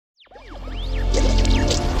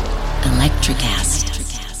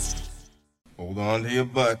Electricast. Hold on to your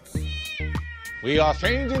butts. We are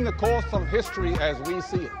changing the course of history as we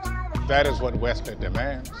see it. That is what Wesley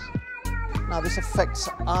demands. Now, this affects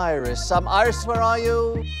Iris. Iris, where are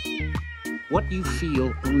you? What you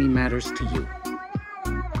feel only matters to you.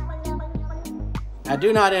 I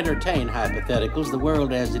do not entertain hypotheticals. The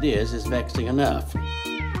world as it is vexing enough.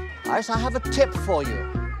 Iris, I have a tip for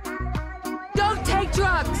you. Don't take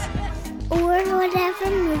drugs! Or Whatever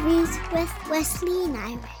Movies with Wesley and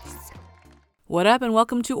Iris. What up, and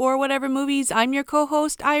welcome to Or Whatever Movies. I'm your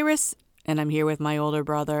co-host, Iris, and I'm here with my older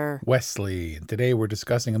brother, Wesley. And today we're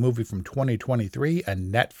discussing a movie from 2023, a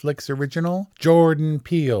Netflix original, Jordan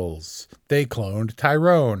Peele's They Cloned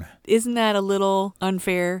Tyrone. Isn't that a little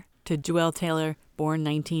unfair to Joelle Taylor, born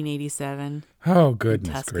 1987? Oh, goodness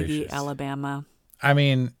in Tuskegee, gracious. Alabama. I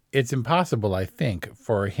mean, it's impossible, I think,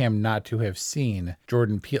 for him not to have seen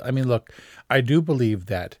Jordan Peele. I mean, look, I do believe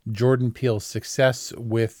that Jordan Peele's success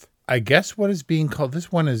with, I guess what is being called,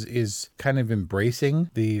 this one is kind of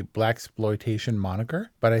embracing the blaxploitation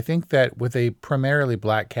moniker. But I think that with a primarily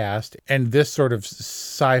black cast and this sort of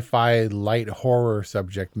sci-fi light horror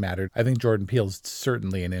subject matter, I think Jordan Peele's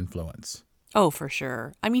certainly an influence. Oh, for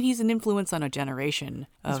sure. I mean, he's an influence on a generation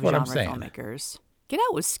of genre filmmakers. Get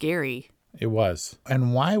Out was scary. It was.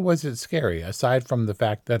 And why was it scary? Aside from the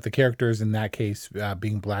fact that the characters in that case,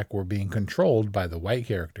 being black, were being controlled by the white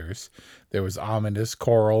characters, there was ominous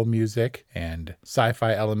choral music and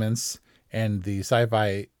sci-fi elements, and the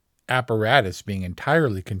sci-fi apparatus being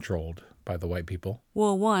entirely controlled by the white people.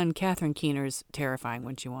 Well, one, Catherine Keener's terrifying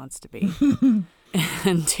when she wants to be.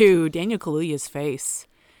 And two, Daniel Kaluuya's face.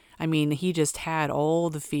 I mean, he just had all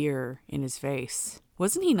the fear in his face.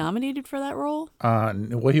 Wasn't he nominated for that role?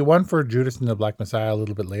 Well, he won for Judas and the Black Messiah a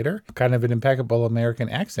little bit later. Kind of an impeccable American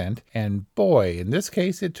accent. And boy, in this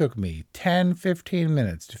case, it took me 10, 15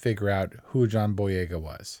 minutes to figure out who John Boyega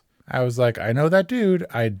was. I was like, I know that dude.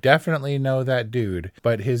 I definitely know that dude.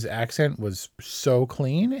 But his accent was so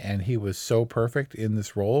clean and he was so perfect in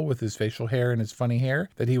this role with his facial hair and his funny hair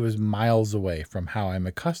that he was miles away from how I'm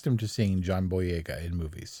accustomed to seeing John Boyega in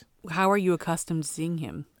movies. How are you accustomed to seeing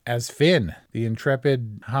him? As Finn, the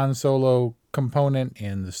intrepid Han Solo component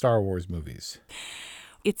in the Star Wars movies.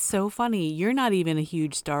 It's so funny. You're not even a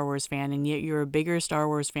huge Star Wars fan, and yet you're a bigger Star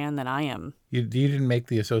Wars fan than I am. You didn't make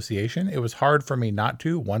the association. It was hard for me not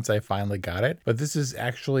to once I finally got it. But this is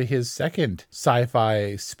actually his second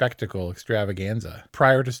sci-fi spectacle extravaganza.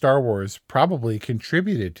 Prior to Star Wars, probably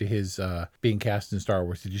contributed to his being cast in Star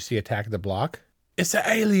Wars. Did you see Attack the Block? It's an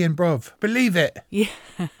alien, bruv. Believe it. Yeah.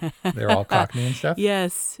 They're all Cockney and stuff.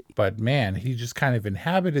 Yes. But man, he just kind of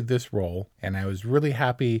inhabited this role. And I was really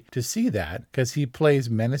happy to see that because he plays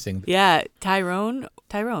menacing. Yeah. Tyrone,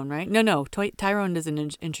 right? No. Tyrone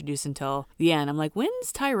doesn't introduce until the end. I'm like,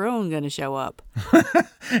 when's Tyrone going to show up?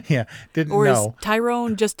 Yeah. Didn't know. Or is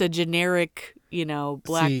Tyrone just a generic,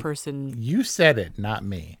 black person? You said it, not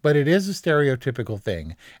me. But it is a stereotypical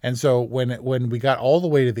thing. And so when we got all the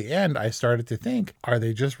way to the end, I started to think, are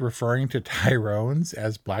they just referring to Tyrones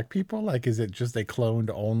as black people? Like, is it just they cloned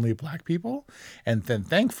only black people? And then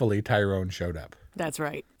thankfully, Tyrone showed up. That's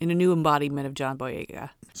right. In a new embodiment of John Boyega.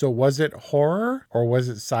 So was it horror or was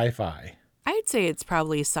it sci-fi? I'd say it's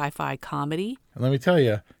probably sci-fi comedy. And let me tell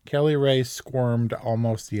you, Kelly Ray squirmed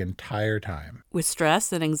almost the entire time. With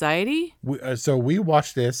stress and anxiety? So we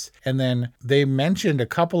watched this, and then they mentioned a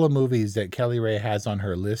couple of movies that Kelly Ray has on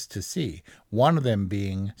her list to see. One of them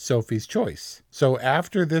being Sophie's Choice. So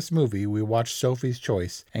after this movie, we watched Sophie's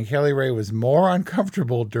Choice, and Kelly Ray was more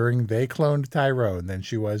uncomfortable during They Cloned Tyrone than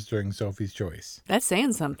she was during Sophie's Choice. That's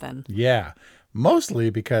saying something. Yeah. Mostly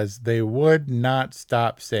because they would not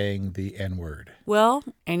stop saying the N-word. Well,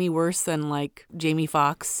 any worse than like Jamie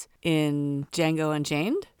Foxx in Django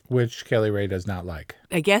Unchained? Which Kelly Ray does not like.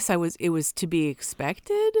 I guess it was to be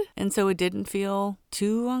expected, and so it didn't feel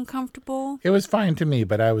too uncomfortable. It was fine to me,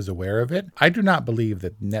 but I was aware of it. I do not believe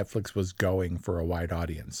that Netflix was going for a wide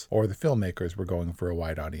audience, or the filmmakers were going for a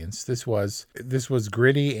wide audience. This was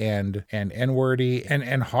gritty and N-wordy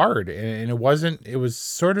and hard, and it was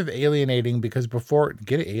sort of alienating because before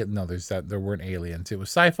there weren't aliens. It was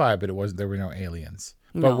sci-fi, but there were no aliens.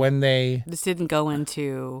 No, but when this didn't go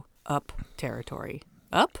into Up territory.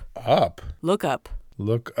 Up? Look up.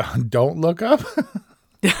 Don't look up?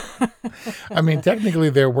 I mean, technically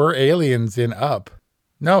there were aliens in Up.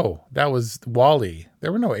 No, that was WALL-E.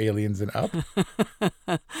 There were no aliens in Up.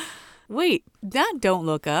 Wait, that Don't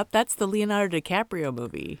Look Up. That's the Leonardo DiCaprio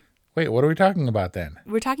movie. Wait, what are we talking about then?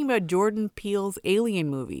 We're talking about Jordan Peele's Alien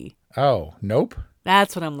movie. Oh, Nope?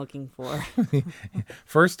 That's what I'm looking for.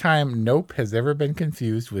 First time Nope has ever been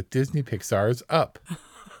confused with Disney Pixar's Up.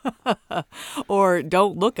 Or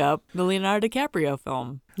Don't Look Up, the Leonardo DiCaprio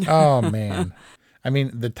film. Oh, man. I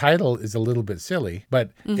mean, the title is a little bit silly,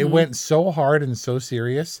 but it went so hard and so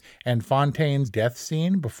serious. And Fontaine's death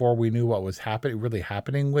scene, before we knew what was really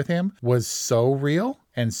happening with him, was so real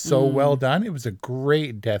and so well done. It was a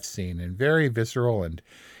great death scene and very visceral. And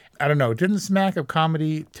I don't know, it didn't smack of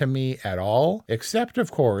comedy to me at all, except,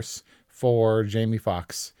 of course, for Jamie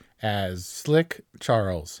Foxx as Slick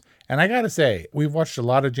Charles. And I gotta say, we've watched a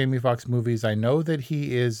lot of Jamie Foxx movies. I know that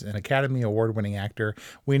he is an Academy Award-winning actor.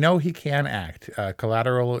 We know he can act.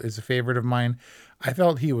 Collateral is a favorite of mine. I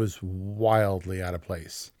felt he was wildly out of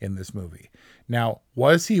place in this movie. Now,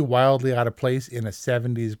 was he wildly out of place in a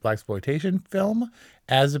 70s blaxploitation film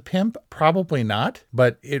as a pimp? Probably not,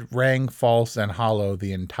 but it rang false and hollow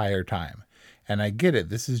the entire time. And I get it.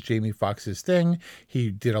 This is Jamie Foxx's thing. He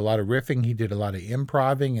did a lot of riffing. He did a lot of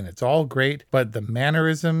improvising, and it's all great. But the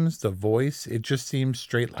mannerisms, the voice, it just seemed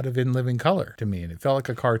straight out of In Living Color to me. And it felt like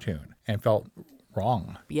a cartoon and felt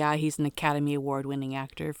wrong. Yeah, he's an Academy Award-winning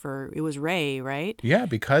actor for, it was Ray, right? Yeah,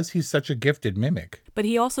 because he's such a gifted mimic. But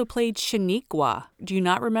he also played Shaniqua. Do you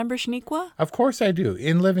not remember Shaniqua? Of course I do.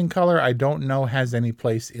 In Living Color, I don't know has any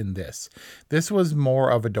place in this. This was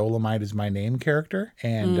more of a Dolomite is My Name character,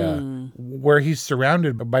 and where he's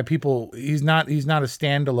surrounded by people. He's not a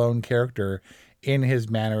standalone character in his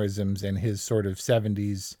mannerisms and his sort of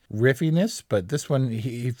 70s riffiness, but this one,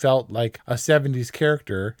 he felt like a 70s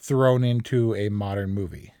character thrown into a modern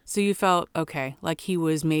movie. So you felt, okay, like he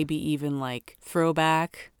was maybe even like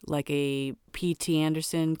throwback, like a P.T.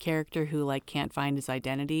 Anderson character who like can't find his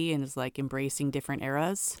identity and is like embracing different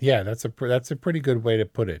eras? Yeah, that's a pretty good way to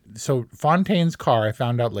put it. So Fontaine's car, I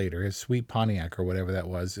found out later, his sweet Pontiac or whatever that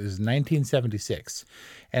was, is 1976.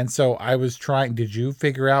 And so I was trying, did you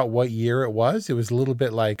figure out what year it was? It was a little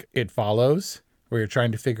bit like It Follows, where you're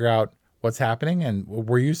trying to figure out what's happening. And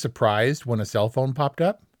were you surprised when a cell phone popped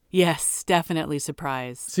up? Yes, definitely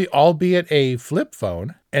surprised. See, albeit a flip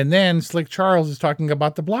phone. And then Slick Charles is talking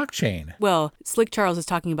about the blockchain. Well, Slick Charles is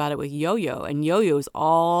talking about it with Yo-Yo, and Yo-Yo is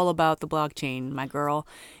all about the blockchain, my girl.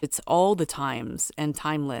 It's all the times and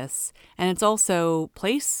timeless, and it's also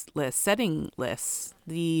placeless, settingless.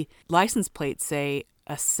 The license plates say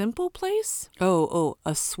a simple place?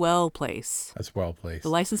 A swell place. A swell place. The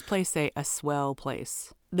license plates say a swell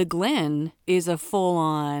place. The Glen is a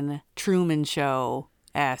full-on Truman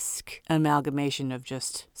Show-esque amalgamation of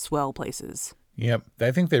just swell places. Yep.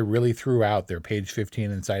 I think they really threw out their page 15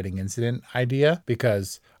 inciting incident idea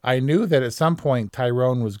because I knew that at some point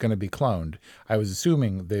Tyrone was going to be cloned. I was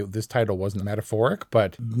assuming this title wasn't metaphoric,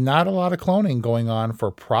 but not a lot of cloning going on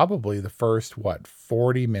for probably the first,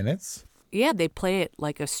 40 minutes? Yeah, they play it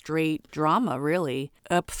like a straight drama, really,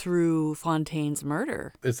 up through Fontaine's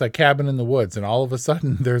murder. It's like Cabin in the Woods, and all of a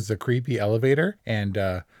sudden there's a creepy elevator, and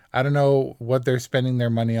I don't know what they're spending their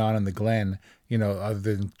money on in the Glen, other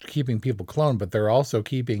than keeping people cloned, but they're also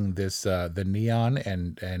keeping this the neon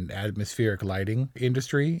and atmospheric lighting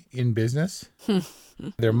industry in business.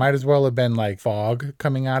 There might as well have been like fog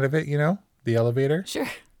coming out of it, the elevator. Sure.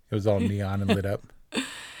 It was all neon and lit up.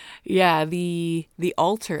 Yeah, the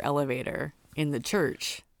altar elevator in the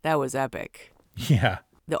church, that was epic. Yeah.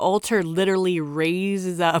 The altar literally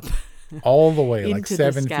raises up all the way, like into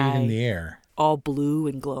 7 the feet sky, in the air. all blue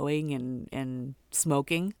and glowing and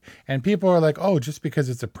smoking. And people are like, oh, just because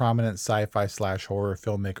it's a prominent sci-fi / horror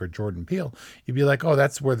filmmaker, Jordan Peele, you'd be like, oh,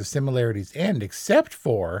 that's where the similarities end, except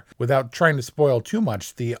for, without trying to spoil too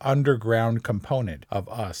much, the underground component of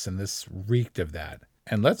Us, and this reeked of that.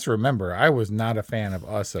 And let's remember, I was not a fan of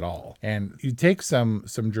Us at all. And you take some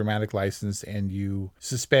dramatic license and you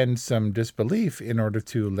suspend some disbelief in order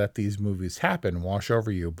to let these movies happen, wash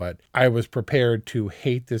over you. But I was prepared to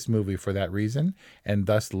hate this movie for that reason and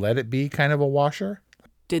thus let it be kind of a washer.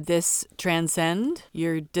 Did this transcend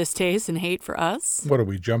your distaste and hate for Us? What, are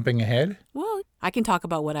we jumping ahead? Well, I can talk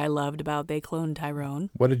about what I loved about They Cloned Tyrone.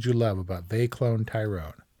 What did you love about They Cloned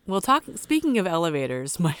Tyrone? Well, speaking of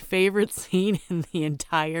elevators, my favorite scene in the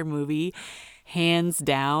entire movie, hands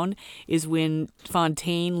down, is when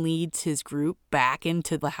Fontaine leads his group back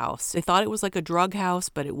into the house. They thought it was like a drug house,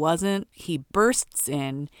 but it wasn't. He bursts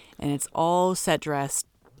in, and it's all set dressed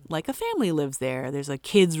like a family lives there. There's a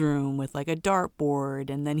kid's room with like a dartboard,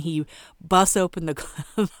 and then he busts open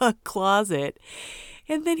the closet,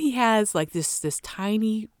 and then he has like this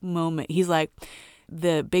tiny moment. He's like...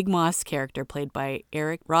 The Big Moss character, played by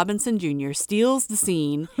Eric Robinson Jr., steals the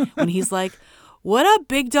scene when he's like, "What up,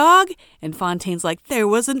 big dog?" And Fontaine's like, "There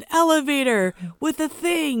was an elevator with a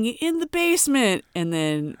thing in the basement." And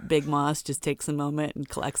then Big Moss just takes a moment and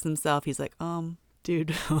collects himself. He's like,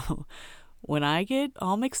 dude, when I get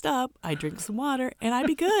all mixed up, I drink some water and I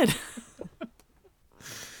be good.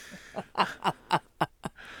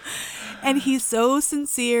 And he's so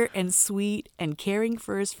sincere and sweet and caring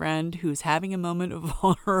for his friend who's having a moment of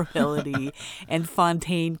vulnerability, and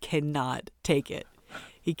Fontaine cannot take it.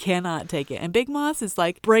 He cannot take it. And Big Moss is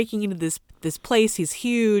like breaking into this place. He's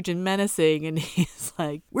huge and menacing, and he's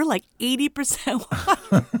like, we're like 80%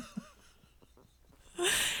 water.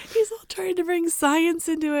 He's all trying to bring science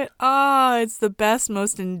into it. Oh, it's the best,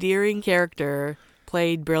 most endearing character,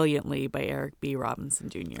 played brilliantly by Eric B. Robinson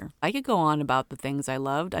Jr. I could go on about the things I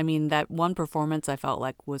loved. I mean, that one performance I felt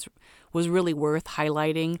like was really worth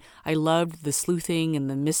highlighting. I loved the sleuthing and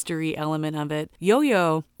the mystery element of it.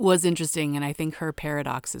 Yo-Yo was interesting, and I think her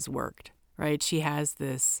paradoxes worked. Right? She has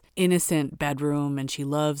this innocent bedroom, and she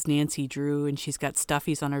loves Nancy Drew, and she's got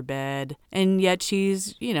stuffies on her bed, and yet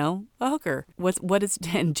she's, a hooker.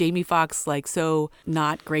 And Jamie Foxx, like, so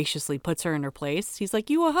not graciously puts her in her place. He's like,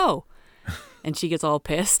 you a hoe. And she gets all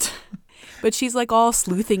pissed. But she's like all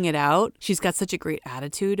sleuthing it out. She's got such a great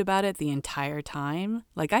attitude about it the entire time.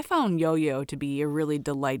 Like, I found Yo-Yo to be a really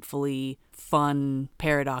delightfully fun,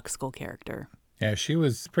 paradoxical character. Yeah, she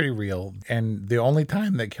was pretty real. And the only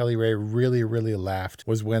time that Kelly Ray really, really laughed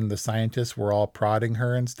was when the scientists were all prodding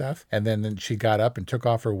her and stuff. And then she got up and took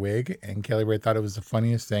off her wig. And Kelly Ray thought it was the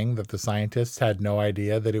funniest thing that the scientists had no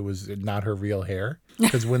idea that it was not her real hair.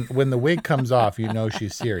 Because when the wig comes off, you know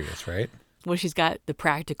she's serious, right? Well, she's got the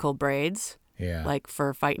practical braids. Yeah. Like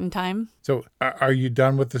for fighting time. So are you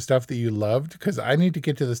done with the stuff that you loved? Because I need to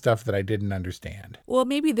get to the stuff that I didn't understand. Well,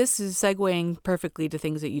 maybe this is segueing perfectly to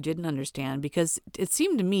things that you didn't understand, because it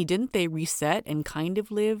seemed to me, didn't they reset and kind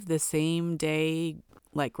of live the same day,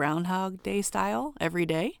 like Groundhog Day style every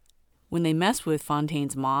day? When they messed with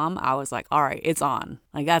Fontaine's mom, I was like, all right, it's on.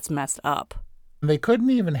 Like, that's messed up. They couldn't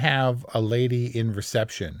even have a lady in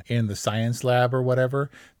reception in the science lab or whatever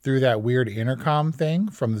through that weird intercom thing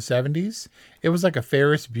from the 70s. It was like a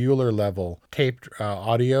Ferris Bueller level taped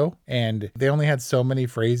audio, and they only had so many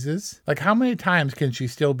phrases. Like, how many times can she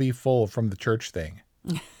still be full from the church thing?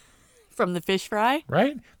 From the fish fry?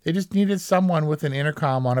 Right? They just needed someone with an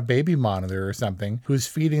intercom on a baby monitor or something who's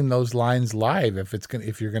feeding those lines live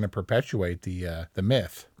if you're going to perpetuate the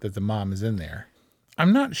myth that the mom is in there.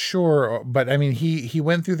 I'm not sure, but I mean, he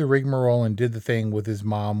went through the rigmarole and did the thing with his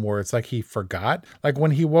mom where it's like he forgot. Like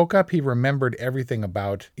when he woke up, he remembered everything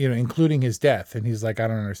about, including his death. And he's like, I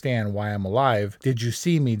don't understand why I'm alive. Did you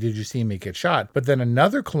see me? Did you see me get shot? But then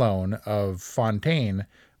another clone of Fontaine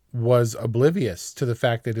was oblivious to the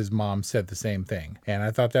fact that his mom said the same thing. And I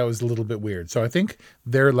thought that was a little bit weird. So I think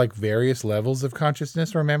there are like various levels of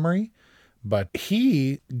consciousness or memory. But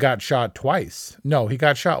he got shot twice. No, he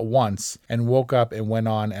got shot once and woke up and went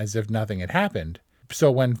on as if nothing had happened. So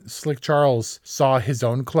when Slick Charles saw his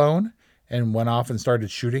own clone and went off and started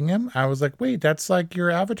shooting him, I was like, wait, that's like your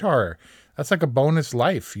avatar. That's like a bonus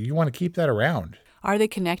life. You want to keep that around. Are they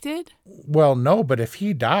connected? Well, no, but if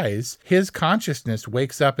he dies, his consciousness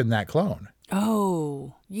wakes up in that clone.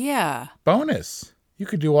 Oh, yeah. Bonus. You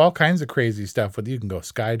could do all kinds of crazy stuff with. You can go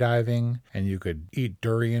skydiving, and you could eat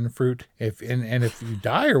durian fruit. If you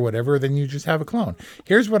die or whatever, then you just have a clone.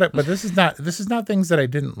 But this is not things that I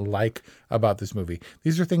didn't like about this movie.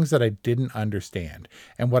 These are things that I didn't understand.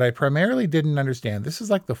 And what I primarily didn't understand, this is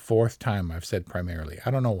like the fourth time I've said primarily. I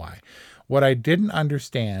don't know why. What I didn't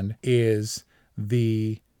understand is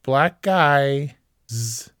the black guys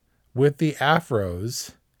with the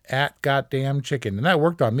afros at goddamn chicken. And that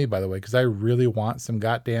worked on me, by the way, because I really want some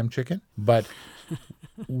goddamn chicken. But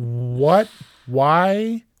why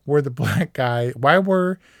were the white guys,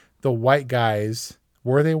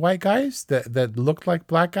 were they white guys that looked like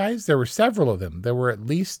black guys? There were several of them. There were at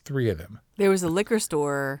least 3 of them. There was a liquor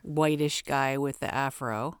store whitish guy with the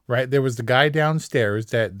afro. Right. There was the guy downstairs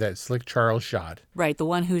that Slick Charles shot. Right. The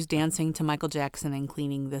one who's dancing to Michael Jackson and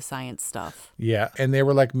cleaning the science stuff. Yeah. And they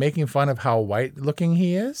were like making fun of how white looking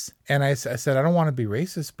he is. And I said, I don't want to be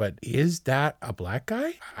racist, but is that a black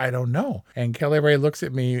guy? I don't know. And Kelly Ray looks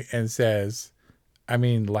at me and says, I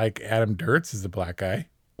mean, like Adam Duritz is a black guy.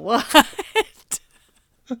 What?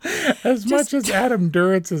 Much as Adam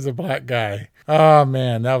Duritz is a black guy. Oh,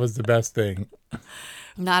 man, that was the best thing.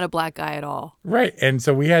 Not a black guy at all. Right. And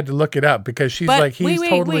so we had to look it up because she's like, he's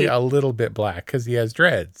totally a little bit black because he has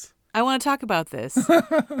dreads. I want to talk about this.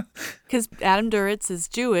 Because Adam Duritz is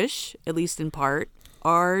Jewish, at least in part.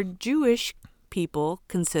 Are Jewish people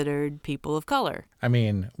considered people of color? I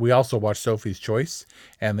mean, we also watched Sophie's Choice,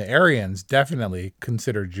 and the Aryans definitely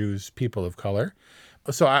consider Jews people of color.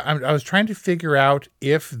 So I was trying to figure out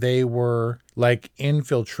if they were like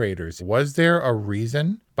infiltrators. Was there a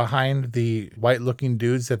reason behind the white-looking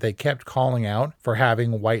dudes that they kept calling out for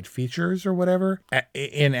having white features or whatever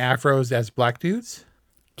in afros as black dudes?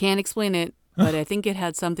 Can't explain it, but I think it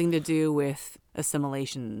had something to do with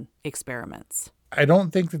assimilation experiments. I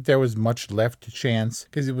don't think that there was much left to chance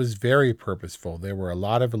because it was very purposeful. There were a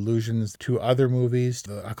lot of allusions to other movies.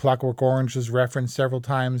 A Clockwork Orange was referenced several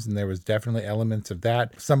times, and there was definitely elements of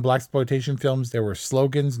that. Some blaxploitation films, there were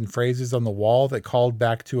slogans and phrases on the wall that called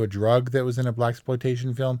back to a drug that was in a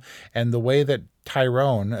blaxploitation film. And the way that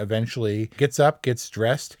Tyrone eventually gets up, gets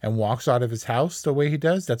dressed, and walks out of his house the way he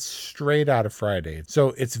does, that's straight out of Friday. So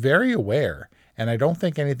it's very aware. And I don't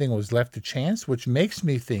think anything was left to chance, which makes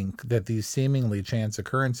me think that these seemingly chance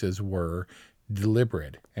occurrences were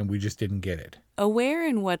deliberate and we just didn't get it. Aware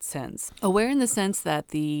in what sense? Aware in the sense that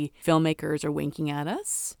the filmmakers are winking at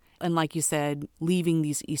us and, like you said, leaving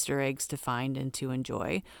these Easter eggs to find and to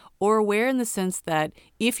enjoy? Or aware in the sense that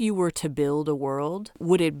if you were to build a world,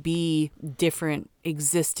 would it be different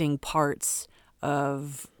existing parts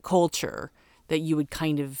of culture that you would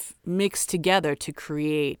kind of mix together to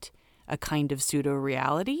create a kind of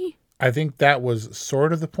pseudo-reality? I think that was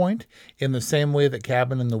sort of the point, in the same way that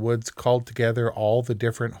Cabin in the Woods called together all the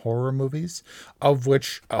different horror movies, of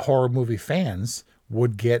which horror movie fans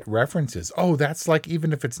would get references. Oh, that's like,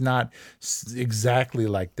 even if it's not exactly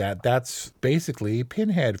like that, that's basically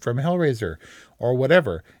Pinhead from Hellraiser or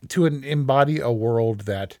whatever, to embody a world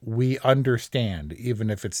that we understand, even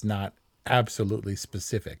if it's not absolutely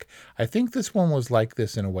specific. I think this one was like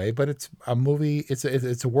this in a way, but it's a movie,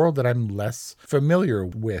 it's a world that I'm less familiar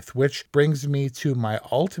with, which brings me to my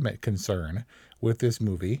ultimate concern with this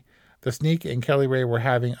movie. The Sneak and Kelly Ray were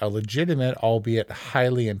having a legitimate, albeit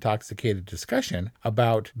highly intoxicated discussion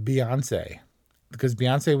about Beyonce. Because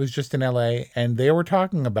Beyonce was just in LA and they were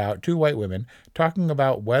talking about, two white women, talking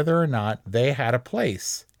about whether or not they had a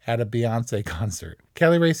place at a Beyonce concert.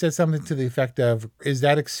 Kelly Ray said something to the effect of, is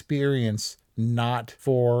that experience not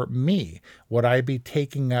for me? Would I be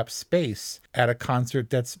taking up space at a concert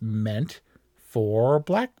that's meant for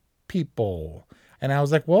black people? And I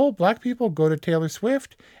was like, well, black people go to Taylor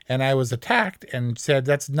Swift. And I was attacked and said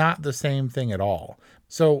that's not the same thing at all.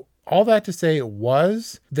 So all that to say,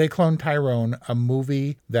 was They Cloned Tyrone a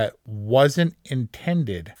movie that wasn't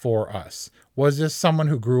intended for us? Was this someone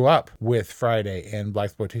who grew up with Friday and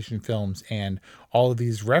blaxploitation films and all of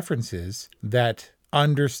these references that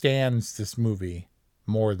understands this movie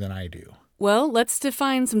more than I do? Well, let's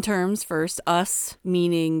define some terms first. Us,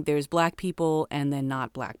 meaning there's black people and then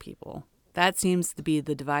not black people. That seems to be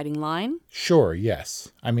the dividing line. Sure,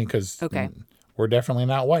 yes. I mean, because we're definitely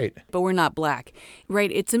not white. But we're not black. Right,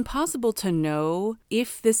 it's impossible to know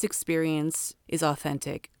if this experience is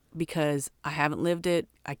authentic because I haven't lived it,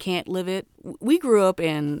 I can't live it. We grew up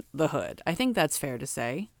in the hood. I think that's fair to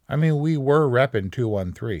say. I mean, we were repping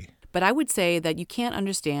 213. But I would say that you can't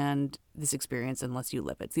understand this experience unless you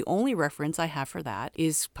live it. The only reference I have for that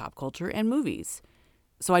is pop culture and movies.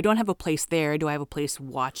 So I don't have a place there. Do I have a place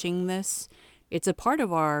watching this? It's a part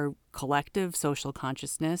of our collective social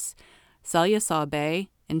consciousness. Celia saw Bay,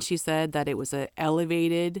 and she said that it was an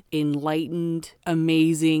elevated, enlightened,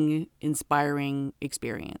 amazing, inspiring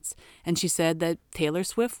experience. And she said that Taylor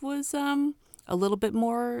Swift was a little bit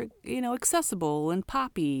more, accessible and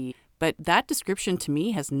poppy. But that description to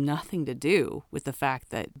me has nothing to do with the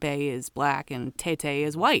fact that Bay is black and Tay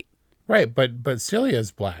is white. Right, but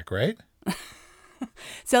Celia's black, right?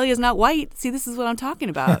 Celia's not white. See, this is what I'm talking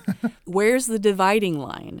about. Where's the dividing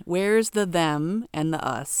line? Where's the them and the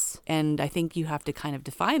us? And I think you have to kind of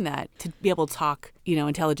define that to be able to talk,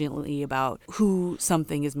 intelligently about who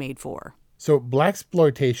something is made for. So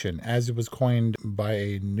blaxploitation, as it was coined by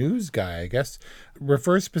a news guy, I guess,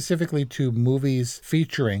 refers specifically to movies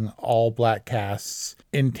featuring all black casts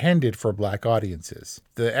intended for black audiences.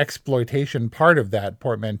 The exploitation part of that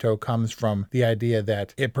portmanteau comes from the idea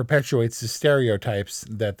that it perpetuates the stereotypes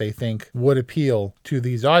that they think would appeal to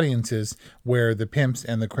these audiences, where the pimps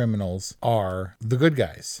and the criminals are the good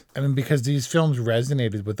guys. I mean, because these films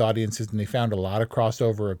resonated with audiences and they found a lot of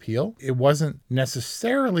crossover appeal, it wasn't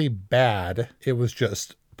necessarily bad. It was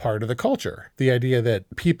just part of the culture. The idea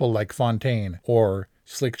that people like Fontaine or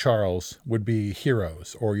Slick Charles would be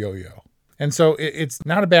heroes, or Yo-Yo. And so it's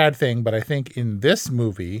not a bad thing, but I think in this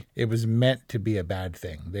movie, it was meant to be a bad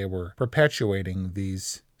thing. They were perpetuating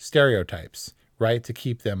these stereotypes, right, to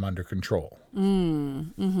keep them under control.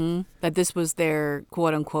 That this was their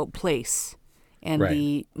quote-unquote place. And right.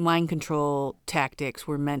 The mind control tactics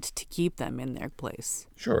were meant to keep them in their place.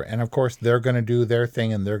 Sure. And of course, they're going to do their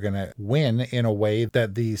thing and they're going to win in a way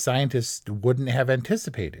that the scientists wouldn't have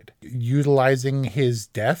anticipated. Utilizing his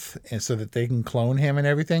death so that they can clone him and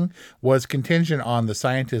everything was contingent on the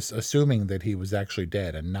scientists assuming that he was actually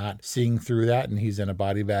dead and not seeing through that and he's in a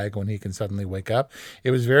body bag when he can suddenly wake up.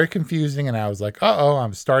 It was very confusing and I was like, uh-oh,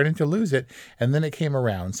 I'm starting to lose it. And then it came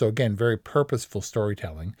around. So again, very purposeful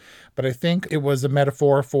storytelling. But I think it was a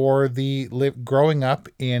metaphor for the growing up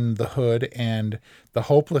in the hood and the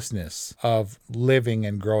hopelessness of living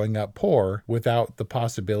and growing up poor without the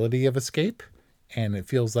possibility of escape. And it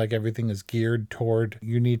feels like everything is geared toward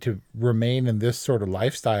you need to remain in this sort of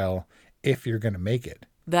lifestyle if you're going to make it.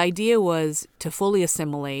 The idea was to fully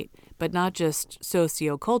assimilate, but not just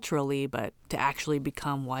socioculturally, but to actually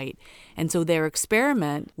become white. And so their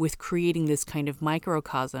experiment with creating this kind of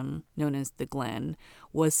microcosm known as the Glen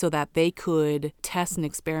was so that they could test and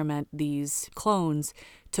experiment these clones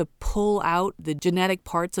to pull out the genetic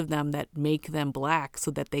parts of them that make them black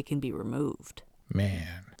so that they can be removed.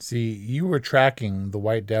 Man. See, you were tracking the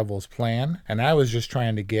White Devil's plan, and I was just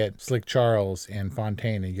trying to get Slick Charles and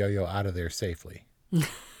Fontaine and Yo-Yo out of there safely.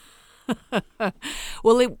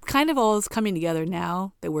 Well, it kind of all is coming together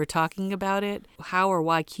now that we're talking about it. How or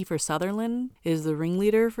why Kiefer Sutherland is the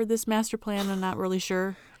ringleader for this master plan, I'm not really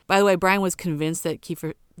sure. By the way, Brian was convinced that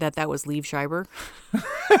that was Liev Schreiber.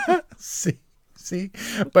 See,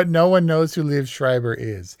 but no one knows who Liev Schreiber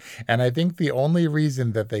is. And I think the only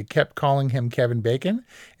reason that they kept calling him Kevin Bacon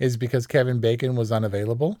is because Kevin Bacon was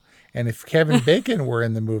unavailable. And if Kevin Bacon were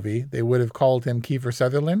in the movie, they would have called him Kiefer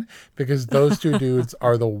Sutherland because those two dudes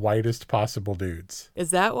are the whitest possible dudes. Is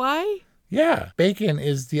that why? Yeah, Bacon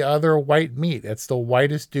is the other white meat. It's the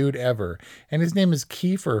whitest dude ever. And his name is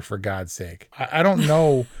Kiefer, for God's sake. I don't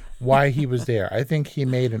know why he was there. I think he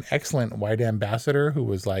made an excellent white ambassador who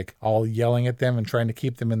was like all yelling at them and trying to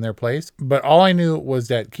keep them in their place. But all I knew was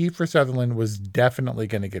that Kiefer Sutherland was definitely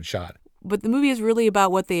going to get shot. But the movie is really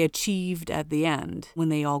about what they achieved at the end when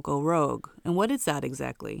they all go rogue. And what is that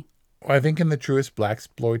exactly? Well, I think in the truest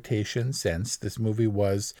blaxploitation sense, this movie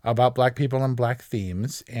was about black people and black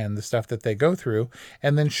themes and the stuff that they go through,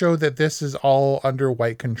 and then show that this is all under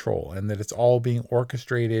white control and that it's all being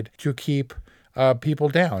orchestrated to keep people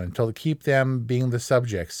down and to keep them being the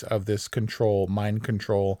subjects of this mind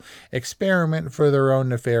control experiment for their own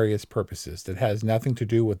nefarious purposes that has nothing to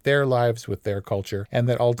do with their lives, with their culture, and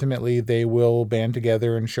that ultimately they will band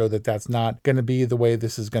together and show that that's not going to be the way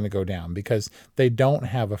this is going to go down because they don't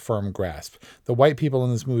have a firm grasp. The white people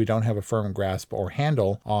in this movie don't have a firm grasp or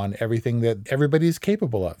handle on everything that everybody's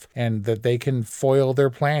capable of, and that they can foil their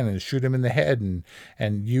plan and shoot them in the head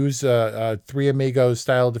and use a Three Amigos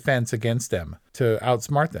style defense against them to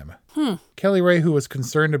outsmart them. Kelly Ray, who was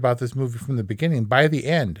concerned about this movie from the beginning, by the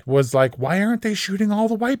end was like, why aren't they shooting all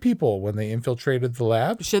the white people when they infiltrated the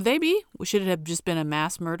lab? Should they be? Should it have just been a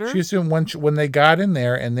mass murder? She assumed when they got in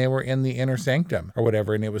there and they were in the inner sanctum or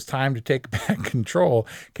whatever, and it was time to take back control,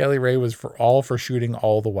 Kelly Ray was for shooting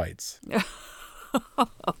all the whites.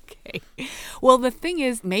 Okay. Well, the thing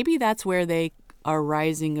is, maybe that's where they are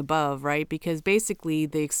rising above, right? Because basically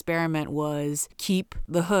the experiment was keep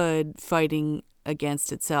the hood fighting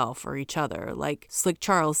against itself or each other. Like Slick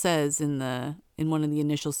Charles says in one of the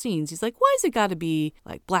initial scenes, he's like, why has it got to be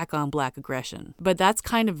like black on black aggression? But that's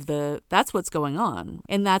kind of that's what's going on.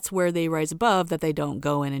 And that's where they rise above, that they don't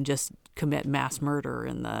go in and just commit mass murder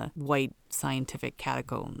in the white scientific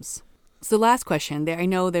catacombs. So last question. I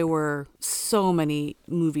know there were so many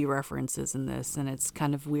movie references in this, and it's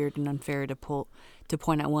kind of weird and unfair to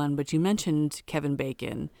point out one, but you mentioned Kevin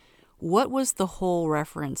Bacon. What was the whole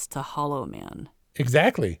reference to Hollow Man?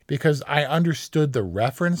 Exactly, because I understood the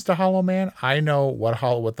reference to Hollow Man. I know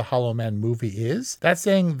what the Hollow Man movie is. That's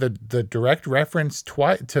saying the direct reference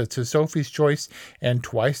to Sophie's Choice and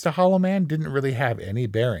twice to Hollow Man didn't really have any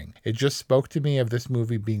bearing. It just spoke to me of this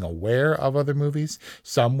movie being aware of other movies,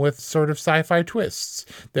 some with sort of sci-fi twists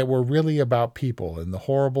that were really about people and the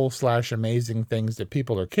horrible/amazing things that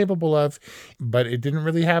people are capable of, but it didn't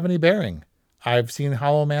really have any bearing. I've seen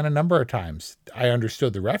Hollow Man a number of times. I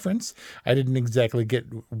understood the reference. I didn't exactly get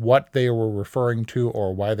what they were referring to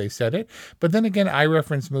or why they said it. But then again, I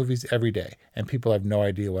reference movies every day, and people have no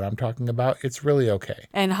idea what I'm talking about. It's really okay.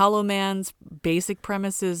 And Hollow Man's basic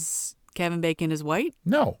premise is Kevin Bacon is white?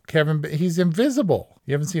 No, he's invisible.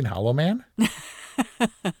 You haven't seen Hollow Man?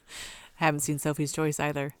 Haven't seen Sophie's Choice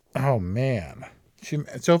either. Oh, man.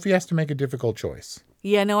 Sophie has to make a difficult choice.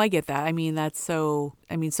 Yeah, no, I get that. I mean,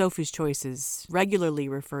 Sophie's Choice is regularly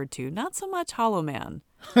referred to, not so much Hollow Man.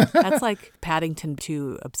 That's like Paddington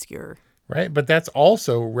 2 obscure. Right? But that's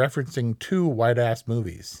also referencing 2 white-ass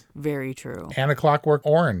movies. Very true. And A Clockwork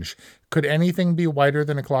Orange. Could anything be whiter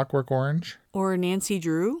than A Clockwork Orange? Or Nancy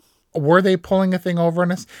Drew? Were they pulling a thing over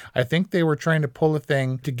on us? I think they were trying to pull a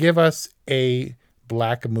thing to give us a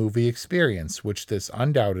black movie experience, which this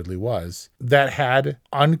undoubtedly was, that had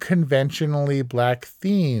unconventionally black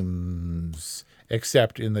themes,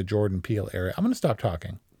 except in the Jordan Peele era. I'm going to stop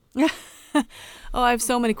talking. Oh, I have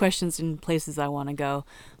so many questions and places I want to go,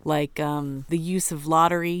 like the use of the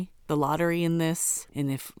lottery in this, and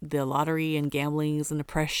if the lottery and gambling is an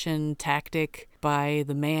oppression tactic by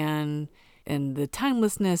the man, and the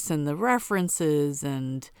timelessness and the references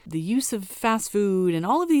and the use of fast food and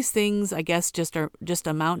all of these things, I guess, just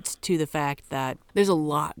amount to the fact that there's a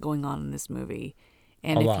lot going on in this movie,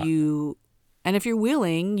 and if you're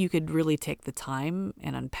willing, you could really take the time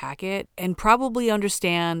and unpack it and probably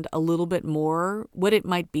understand a little bit more what it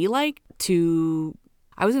might be like to,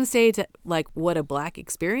 I was going to say, to like what a black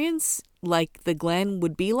experience like the Glen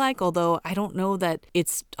would be like, although I don't know that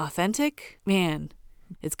it's authentic. Man,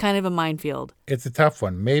 it's kind of a minefield. It's a tough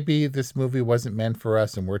one. Maybe this movie wasn't meant for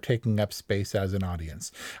us and we're taking up space as an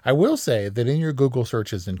audience. I will say that in your Google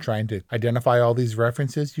searches and trying to identify all these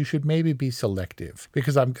references, you should maybe be selective,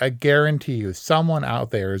 because I guarantee you someone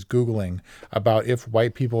out there is Googling about if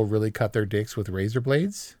white people really cut their dicks with razor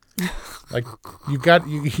blades. Like you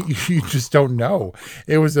just don't know.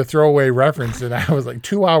 It was a throwaway reference. And I was like,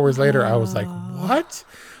 2 hours later, I was like, what?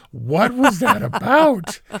 What was that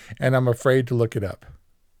about? And I'm afraid to look it up.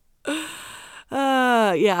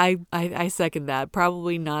 Yeah, I second that.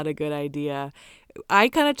 Probably not a good idea. I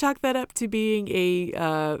kind of chalk that up to being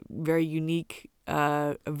a very unique,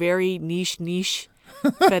 a very niche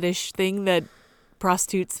fetish thing that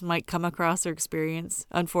prostitutes might come across or experience,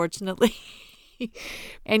 unfortunately.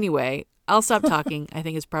 Anyway, I'll stop talking. I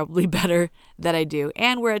think it's probably better that I do.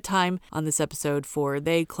 And we're at time on this episode for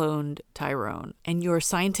They Cloned Tyrone. And your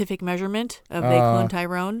scientific measurement of They Cloned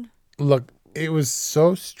Tyrone? Look, it was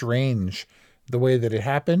so strange the way that it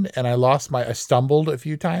happened, and I stumbled a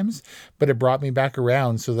few times, but it brought me back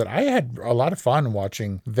around so that I had a lot of fun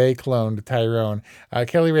watching They Cloned Tyrone.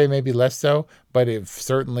 Kelly Ray maybe less so, but it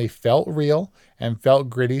certainly felt real and felt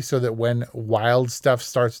gritty, so that when wild stuff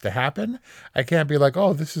starts to happen, I can't be like,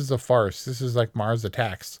 oh, this is a farce. This is like Mars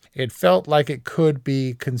Attacks. It felt like it could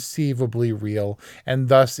be conceivably real, and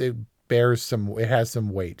thus it has some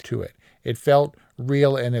weight to it. It felt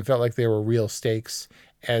real, and it felt like there were real stakes.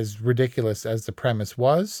 As ridiculous as the premise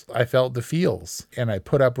was, I felt the feels, and I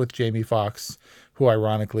put up with Jamie Foxx, who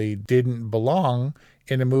ironically didn't belong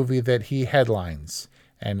in a movie that he headlines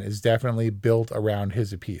and is definitely built around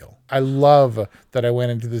his appeal. I love that I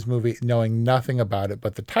went into this movie knowing nothing about it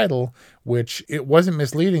but the title, which it wasn't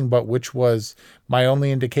misleading, but which was my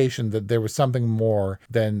only indication that there was something more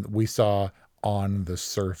than we saw on the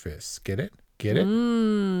surface. Get it? Get it? A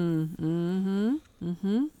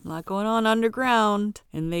lot going on underground.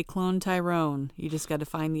 And They Cloned Tyrone. You just got to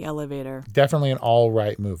find the elevator. Definitely an all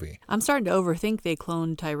right movie. I'm starting to overthink They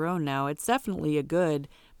Cloned Tyrone now. It's definitely a good,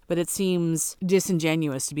 but it seems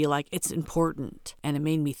disingenuous to be like, it's important. And it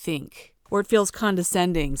made me think. Or it feels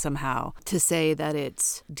condescending somehow to say that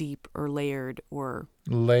it's deep or layered or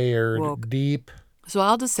woke. Deep. So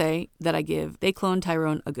I'll just say that I give They Cloned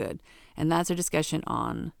Tyrone a good. And that's our discussion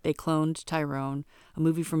on They Cloned Tyrone, a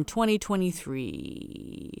movie from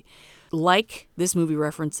 2023. Like, this movie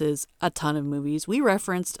references a ton of movies. We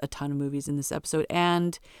referenced a ton of movies in this episode,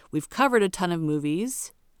 and we've covered a ton of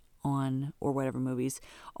movies on Or Whatever Movies,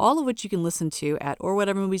 all of which you can listen to at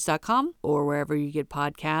orwhatevermovies.com or wherever you get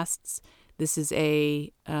podcasts. This is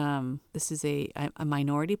a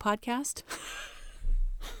minority podcast.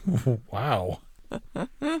 Wow.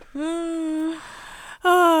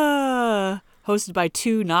 Hosted by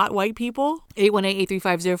 2 not white people.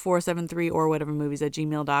 818-835-0473 or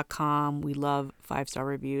whatevermovies@gmail.com. We love 5-star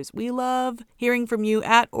reviews. We love hearing from you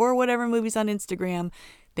at Or Whatever Movies on Instagram.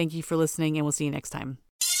 Thank you for listening, and we'll see you next time.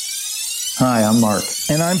 Hi, I'm Mark.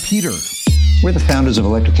 And I'm Peter. We're the founders of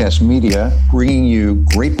Electrocast Media, bringing you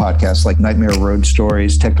great podcasts like Nightmare Road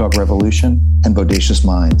Stories, Tech Talk Revolution, and Bodacious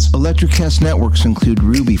Minds. Electrocast networks include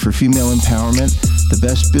Ruby for female empowerment, the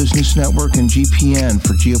Best Business Network, and GPN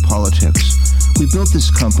for geopolitics. We built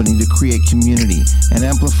this company to create community and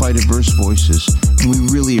amplify diverse voices, and we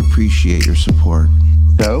really appreciate your support.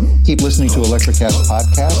 So, keep listening to Electrocast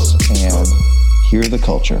podcasts and hear the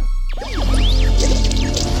culture.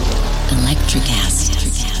 Electrocast.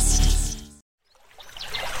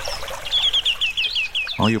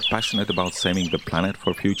 Are you passionate about saving the planet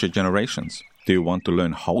for future generations? Do you want to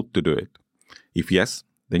learn how to do it? If yes,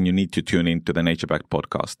 then you need to tune in to the Nature Back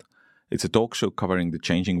podcast. It's a talk show covering the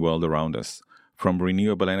changing world around us, from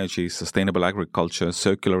renewable energy, sustainable agriculture,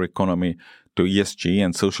 circular economy, to ESG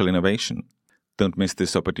and social innovation. Don't miss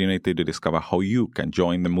this opportunity to discover how you can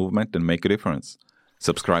join the movement and make a difference.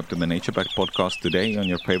 Subscribe to the Nature Back podcast today on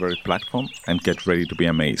your favorite platform and get ready to be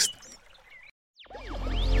amazed.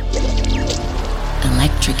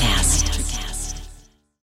 Electricast.